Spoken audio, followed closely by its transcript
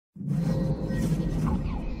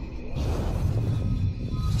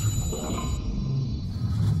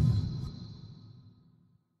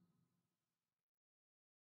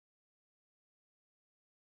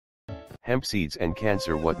Hemp seeds and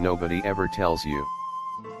cancer. What nobody ever tells you.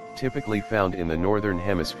 Typically found in the northern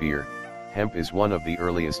hemisphere, hemp is one of the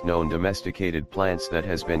earliest known domesticated plants that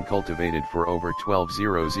has been cultivated for over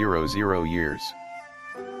 12,000 years.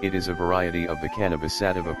 It is a variety of the cannabis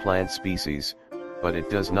sativa plant species, but it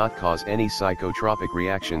does not cause any psychotropic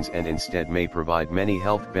reactions and instead may provide many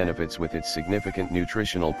health benefits with its significant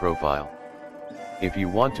nutritional profile. If you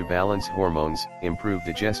want to balance hormones, improve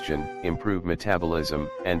digestion, improve metabolism,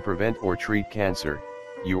 and prevent or treat cancer,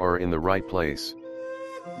 you are in the right place.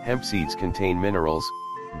 Hemp seeds contain minerals,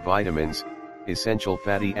 vitamins, essential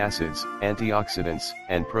fatty acids, antioxidants,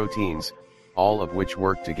 and proteins, all of which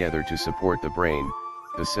work together to support the brain,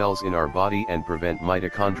 the cells in our body, and prevent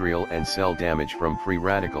mitochondrial and cell damage from free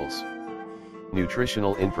radicals.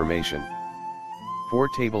 Nutritional information. 4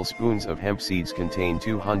 tablespoons of hemp seeds contain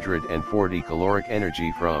 240 caloric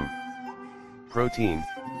energy from protein,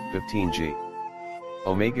 15 g,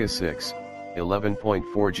 omega-6,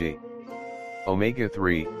 11.4 g,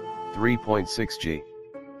 omega-3, 3.6 g,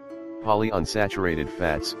 polyunsaturated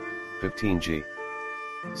fats, 15 g,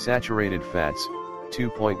 saturated fats,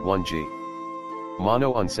 2.1 g,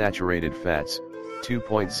 monounsaturated fats,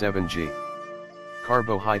 2.7 g,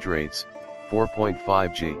 carbohydrates,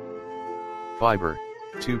 4.5 g, fiber,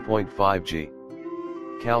 2.5 g,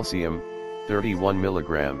 calcium, 31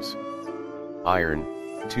 milligrams, iron,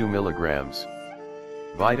 2 milligrams,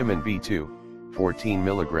 vitamin B2, 14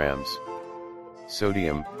 milligrams,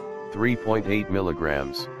 sodium, 3.8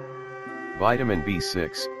 milligrams, vitamin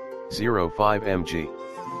B6, 0.5 mg,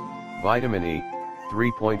 vitamin E,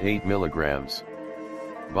 3.8 milligrams,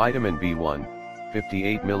 vitamin B1,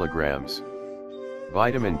 58 milligrams,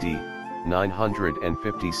 vitamin D,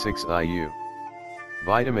 956 IU,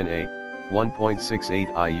 vitamin A,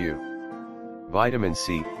 1.68 IU, vitamin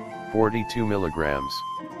C, 42 milligrams.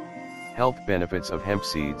 Health benefits of hemp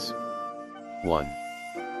seeds. 1.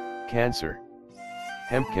 Cancer.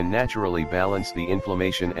 Hemp can naturally balance the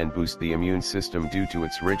inflammation and boost the immune system due to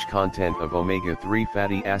its rich content of omega-3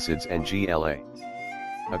 fatty acids and GLA.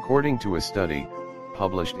 According to a study,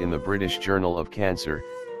 published in the British Journal of Cancer,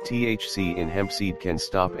 THC in hemp seed can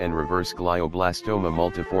stop and reverse glioblastoma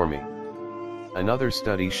multiforme. Another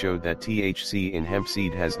study showed that THC in hemp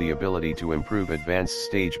seed has the ability to improve advanced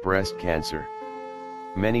stage breast cancer.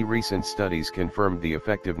 Many recent studies confirmed the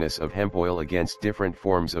effectiveness of hemp oil against different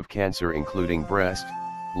forms of cancer including breast,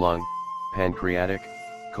 lung, pancreatic,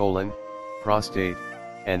 colon, prostate,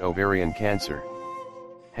 and ovarian cancer.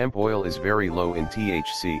 Hemp oil is very low in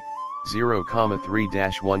THC,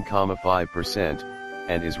 0.3-1.5%,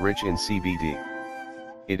 and is rich in CBD.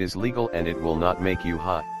 It is legal and it will not make you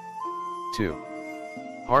high. 2.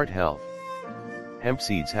 Heart health. Hemp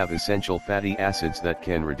seeds have essential fatty acids that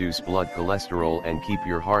can reduce blood cholesterol and keep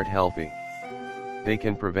your heart healthy. They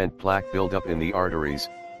can prevent plaque buildup in the arteries,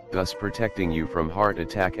 thus protecting you from heart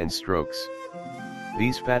attack and strokes.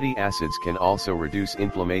 These fatty acids can also reduce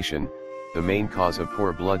inflammation, the main cause of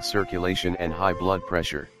poor blood circulation and high blood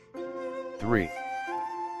pressure. 3.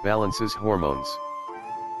 Balances hormones.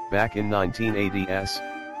 Back in 1980s,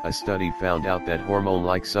 a study found out that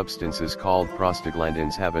hormone-like substances called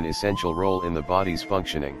prostaglandins have an essential role in the body's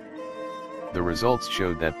functioning. The results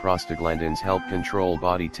showed that prostaglandins help control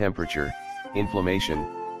body temperature, inflammation,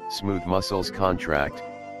 smooth muscles contract,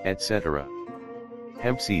 etc.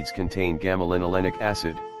 Hemp seeds contain gamma-linolenic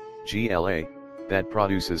acid, GLA, that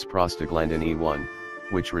produces prostaglandin E1,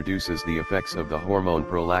 which reduces the effects of the hormone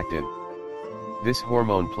prolactin. This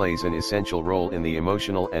hormone plays an essential role in the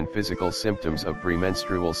emotional and physical symptoms of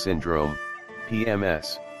premenstrual syndrome,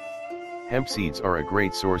 PMS. Hemp seeds are a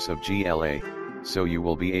great source of GLA, so you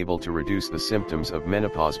will be able to reduce the symptoms of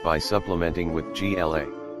menopause by supplementing with GLA.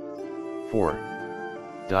 4.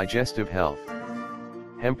 Digestive health.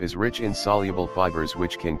 Hemp is rich in soluble fibers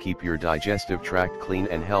which can keep your digestive tract clean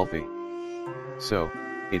and healthy. So,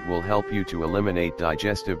 it will help you to eliminate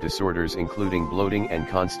digestive disorders including bloating and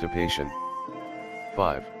constipation.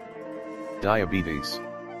 5. Diabetes.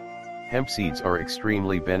 Hemp seeds are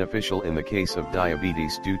extremely beneficial in the case of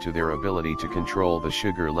diabetes due to their ability to control the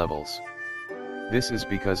sugar levels. This is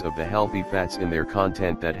because of the healthy fats in their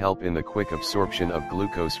content that help in the quick absorption of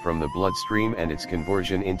glucose from the bloodstream and its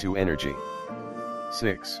conversion into energy.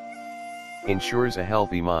 6. Ensures a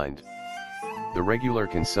healthy mind. The regular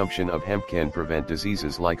consumption of hemp can prevent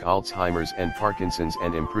diseases like Alzheimer's and Parkinson's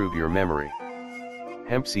and improve your memory.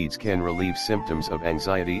 Hemp seeds can relieve symptoms of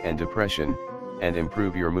anxiety and depression, and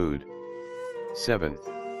improve your mood. 7.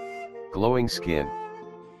 Glowing skin.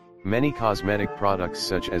 Many cosmetic products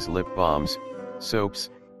such as lip balms, soaps,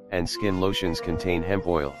 and skin lotions contain hemp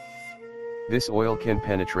oil. This oil can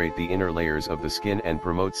penetrate the inner layers of the skin and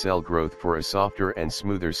promote cell growth for a softer and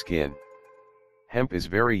smoother skin. Hemp is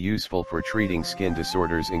very useful for treating skin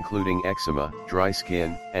disorders including eczema, dry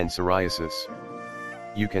skin, and psoriasis.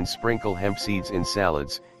 You can sprinkle hemp seeds in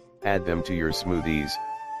salads, add them to your smoothies,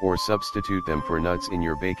 or substitute them for nuts in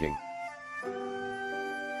your baking.